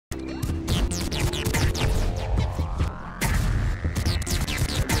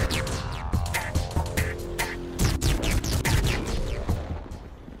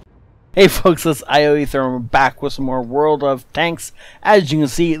Hey folks, it's ioEther and we're back with some more World of Tanks. As you can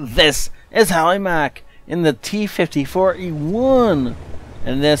see, this is Halimac in the T54E1.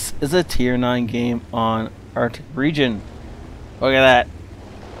 And this is a tier 9 game on Arctic region. Look at that.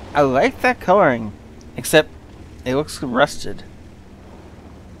 I like that coloring. Except it looks rusted.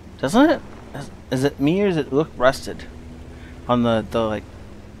 Doesn't it? Is it me or does it look rusted? On the like...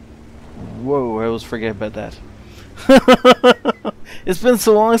 Whoa, I always forget about that. It's been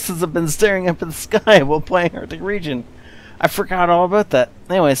so long since I've been staring up at the sky while playing Arctic region. I forgot all about that.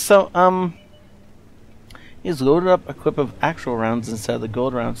 Anyway, so he's loaded up a clip of actual rounds instead of the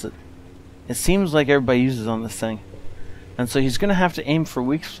gold rounds that it seems like everybody uses on this thing. And so he's gonna have to aim for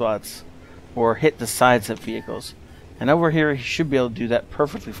weak spots or hit the sides of vehicles. And over here he should be able to do that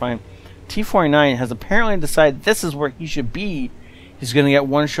perfectly fine. T49 has apparently decided this is where he should be. He's gonna get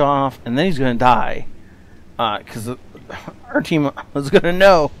one shot off and then he's gonna die. Because our team was going to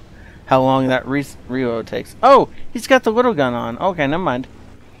know how long that reload takes. Oh, he's got the little gun on. Okay, never mind.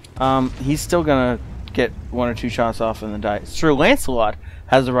 He's still going to get one or two shots off and then die. Sir Lancelot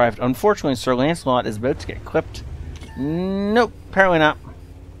has arrived. Unfortunately, Sir Lancelot is about to get clipped. Nope, apparently not.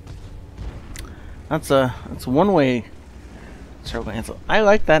 That's one way. Sir Lancelot. I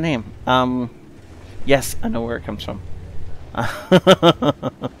like that name. Yes, I know where it comes from.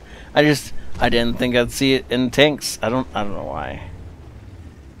 I didn't think I'd see it in tanks. I don't know why.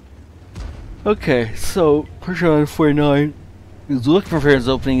 Okay, so Pressure 49 is looking for his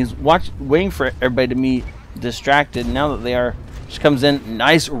opening. He's waiting for everybody to be distracted. Now that they are, just comes in,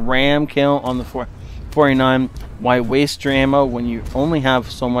 nice ram kill on the 49. Why waste your ammo when you only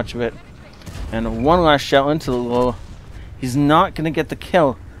have so much of it? And one last shell into the low. He's not gonna get the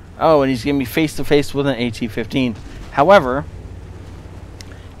kill. Oh, and he's gonna be face to face with an AT-15. However,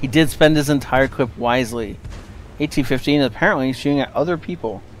 he did spend his entire clip wisely. AT-15 is apparently shooting at other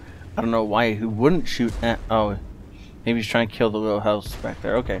people. I don't know why he wouldn't shoot at... Oh, maybe he's trying to kill the little house back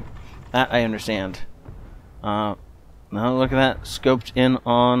there. Okay, that I understand. Now look at that. Scoped in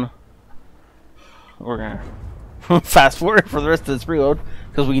on... We're gonna fast forward for the rest of this reload,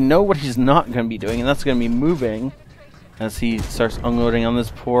 because we know what he's not going to be doing, and that's going to be moving as he starts unloading on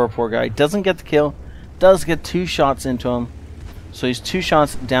this poor guy. Doesn't get the kill. Does get two shots into him. So he's two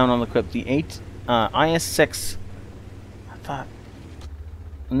shots down on the clip. The IS-6. I thought...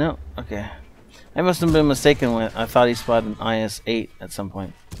 No, okay. I must have been mistaken when I thought he spotted an IS-8 at some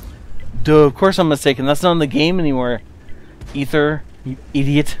point. Duh, of course I'm mistaken. That's not in the game anymore. Ether, you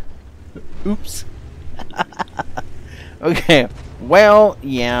idiot. Oops. Okay, well,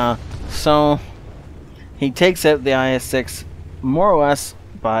 yeah. So, he takes out the IS-6 more or less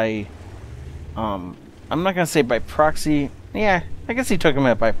by... I'm not going to say by proxy... Yeah, I guess he took him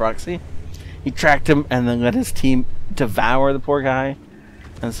out by proxy. He tracked him and then let his team devour the poor guy.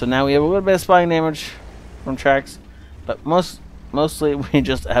 And so now we have a little bit of spying damage from tracks, but mostly we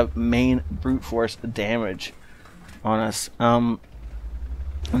just have main brute force damage on us. And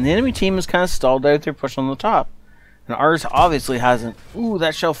the enemy team is kind of stalled out there, pushing on the top. And ours obviously hasn't. Ooh,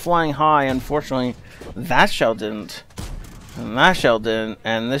 that shell flying high. Unfortunately, that shell didn't. And that shell didn't.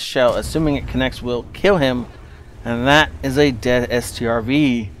 And this shell, assuming it connects, will kill him. And that is a dead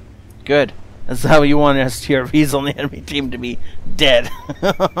STRV. Good. That's how you want STRVs on the enemy team to be dead.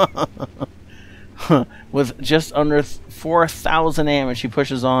 With just under 4,000 damage, he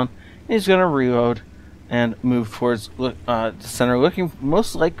pushes on. He's going to reload and move towards the center, looking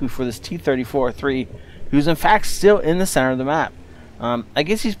most likely for this T54E1, who's in fact still in the center of the map. I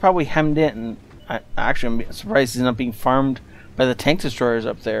guess he's probably hemmed in. And actually, I'm surprised he's not being farmed by the tank destroyers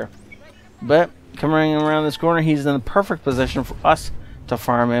up there. But coming around this corner, he's in the perfect position for us to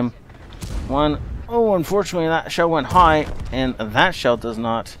farm him. Oh, unfortunately that shell went high, and that shell does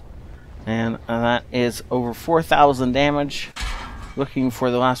not. And that is over 4,000 damage. Looking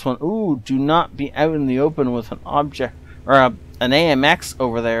for the last one. Ooh, do not be out in the open with an object, or an AMX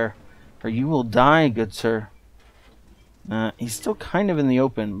over there, or you will die, good sir. He's still kind of in the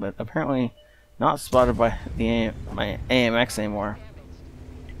open, but apparently not spotted by my AMX anymore.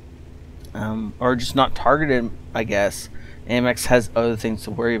 Or just not targeted, I guess. AMX has other things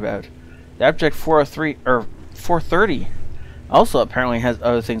to worry about. The Object 403 or 430 also apparently has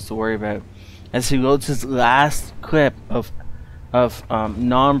other things to worry about, as he loads his last clip of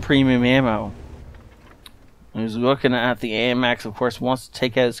non-premium ammo. He's looking at the AMX. Of course, wants to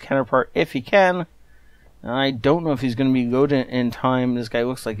take out his counterpart if he can. And I don't know if he's going to be loaded in time. This guy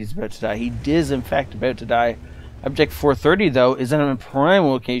looks like he's about to die. He is in fact about to die. Object 430 though is in a prime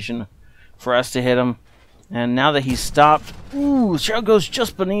location for us to hit him. And now that he's stopped, ooh, shell goes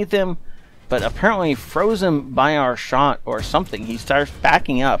just beneath him. but apparently frozen by our shot or something. He starts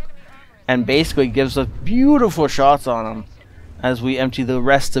backing up, and basically gives us beautiful shots on him as we empty the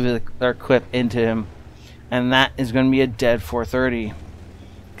rest of our clip into him. And that is going to be a dead 430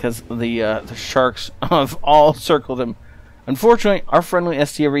 because the sharks have all circled him. Unfortunately, our friendly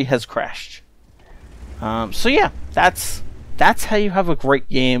STRE has crashed. So yeah, that's how you have a great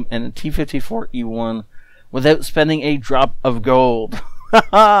game in a T54E1 without spending a drop of gold.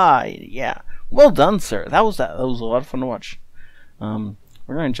 Yeah, well done, sir. That was a lot of fun to watch.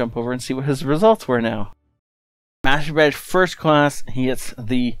 We're going to jump over and see what his results were now. Master Badge First Class, he gets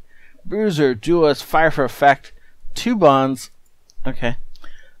the Bruiser, Duelist, Fire for Effect, 2 bonds, okay,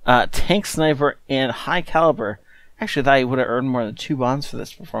 Tank Sniper, and High Caliber. Actually, I thought he would have earned more than 2 bonds for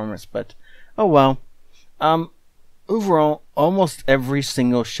this performance, but oh well. Overall, almost every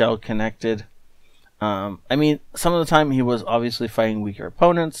single shell connected. I mean, some of the time he was obviously fighting weaker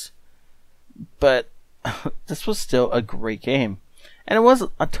opponents, but this was still a great game. And it was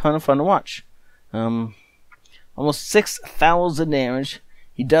a ton of fun to watch. Almost 6,000 damage.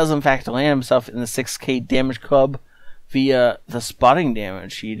 He does, in fact, land himself in the 6k damage club via the spotting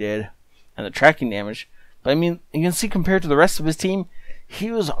damage he did and the tracking damage. But I mean, you can see compared to the rest of his team,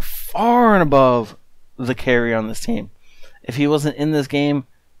 he was far and above the carry on this team. If he wasn't in this game,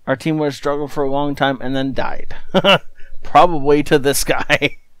 our team would have struggled for a long time and then died. Probably to this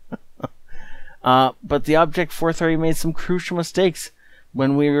guy. But the Object 430 made some crucial mistakes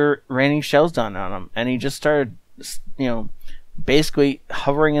when we were raining shells down on him. And he just started, you know, basically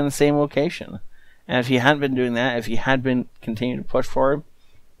hovering in the same location. And if he hadn't been doing that, if he had been continuing to push forward,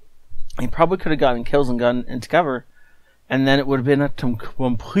 he probably could have gotten kills and gotten into cover. And then it would have been a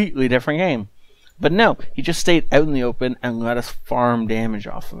completely different game. But no, he just stayed out in the open and let us farm damage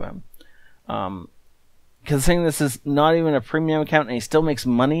off of him. Considering this is not even a premium account and he still makes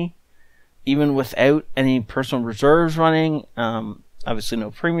money, even without any personal reserves running, obviously no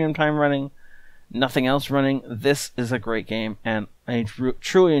premium time running, nothing else running, this is a great game, and I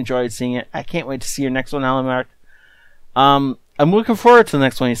truly enjoyed seeing it. I can't wait to see your next one, Alan Mark. I'm looking forward to the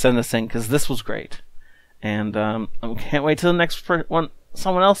next one you send us in, because this was great. And I can't wait till the next one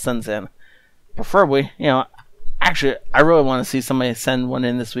someone else sends in. Preferably, you know, actually, I really want to see somebody send one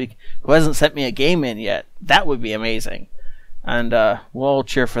in this week who hasn't sent me a game in yet. That would be amazing. And we'll all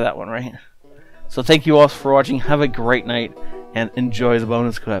cheer for that one, right? So thank you all for watching. Have a great night, and enjoy the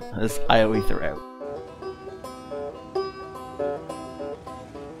bonus clip. This is ioEther out.